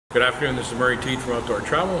Good afternoon, this is Murray Teed from Outdoor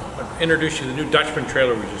Travel. I'll introduce you to the new Dutchmen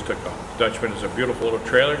trailer we just took off. Dutchmen is a beautiful little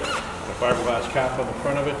trailer, got a fiberglass cap on the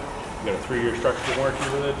front of it. You got a 3-year structural warranty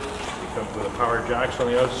with it. It comes with a power jacks on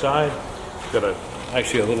the outside. Got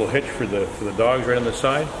actually a little hitch for the dogs right on the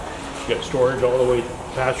side. You got storage all the way,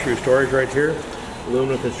 pass-through storage right here.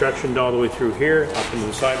 Aluminum construction all the way through here, up into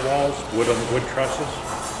the side walls, wood on the wood trusses.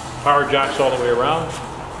 Power jacks all the way around.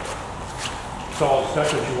 Solid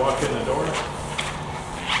step as you walk in the door.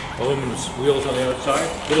 Aluminum wheels on the outside.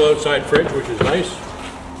 Little outside fridge, which is nice.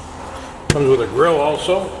 Comes with a grill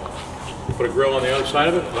also. Put a grill on the outside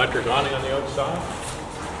of it. Electric awning on the outside.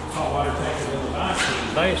 Hot water tank is in the back, which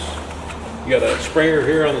is nice. You got a sprayer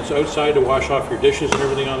here on this outside to wash off your dishes and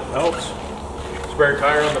everything else. Spare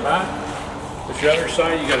tire on the back. At the other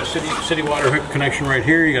side, you got a city water hook connection right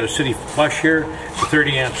here. You got a city flush here. It's a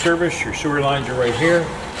 30-amp service. Your sewer lines are right here.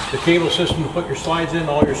 The cable system to put your slides in.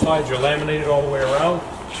 All your slides are laminated all the way around.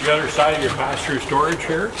 The other side of your pass-through storage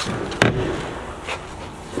here.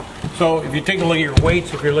 So if you take a look at your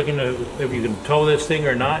weights, if you can tow this thing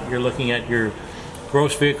or not, you're looking at your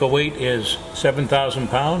gross vehicle weight is 7,000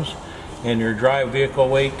 pounds, and your drive vehicle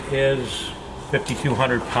weight is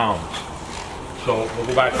 5,200 pounds. So we'll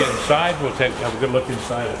go back inside. We'll have a good look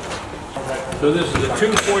inside it. So this is the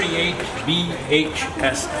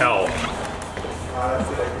 248BHSL.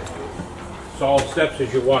 Solid steps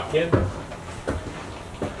as you walk in.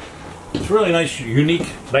 It's really nice, unique,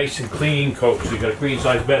 nice and clean coach. So you got a queen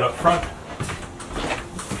size bed up front,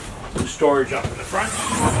 storage up in the front,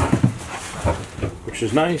 which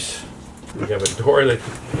is nice. You have a door that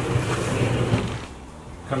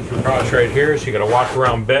comes across right here, so you got a walk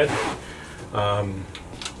around bed. You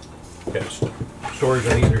got storage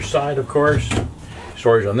on either side, of course.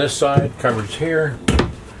 Storage on this side, cupboards here.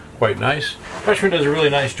 Quite nice. Dutchmen does a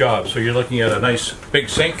really nice job. So you're looking at a nice big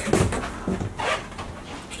sink.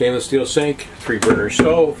 Stainless steel sink, 3-burner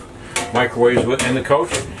stove, microwaves in the coach.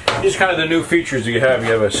 These are kind of the new features that you have.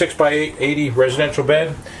 You have a 6x80 residential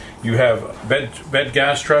bed. You have bed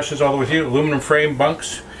gas trusses all the way through, aluminum frame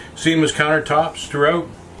bunks, seamless countertops throughout,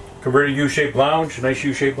 converted U-shaped lounge, nice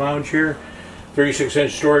U-shaped lounge here,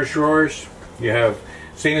 36-inch storage drawers. You have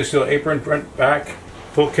stainless steel apron front, back,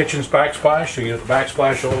 full kitchen's backsplash, so you get the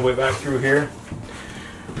backsplash all the way back through here.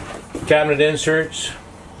 Cabinet inserts.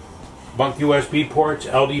 Bunk USB ports,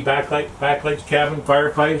 LD backlights, cabin,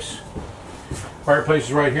 fireplace. Fireplace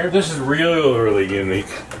is right here. This is really unique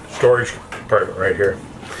storage compartment right here. So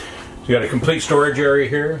you got a complete storage area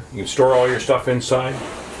here. You can store all your stuff inside.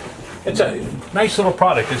 It's a nice little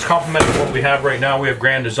product. It's complementing what we have right now. We have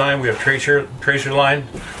Grand Design. We have Tracer line.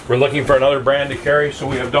 We're looking for another brand to carry, so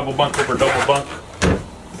we have double bunk over double bunk.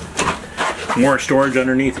 More storage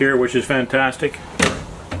underneath here, which is fantastic.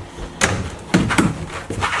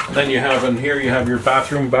 Then you have in here, you have your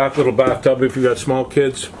little bathtub if you've got small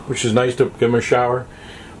kids, which is nice to give them a shower.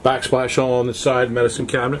 Backsplash all on the side, medicine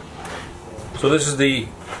cabinet. So this is the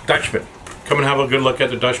Dutchmen. Come and have a good look at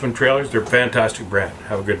the Dutchmen trailers. They're a fantastic brand.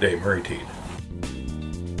 Have a good day. Murray Teed.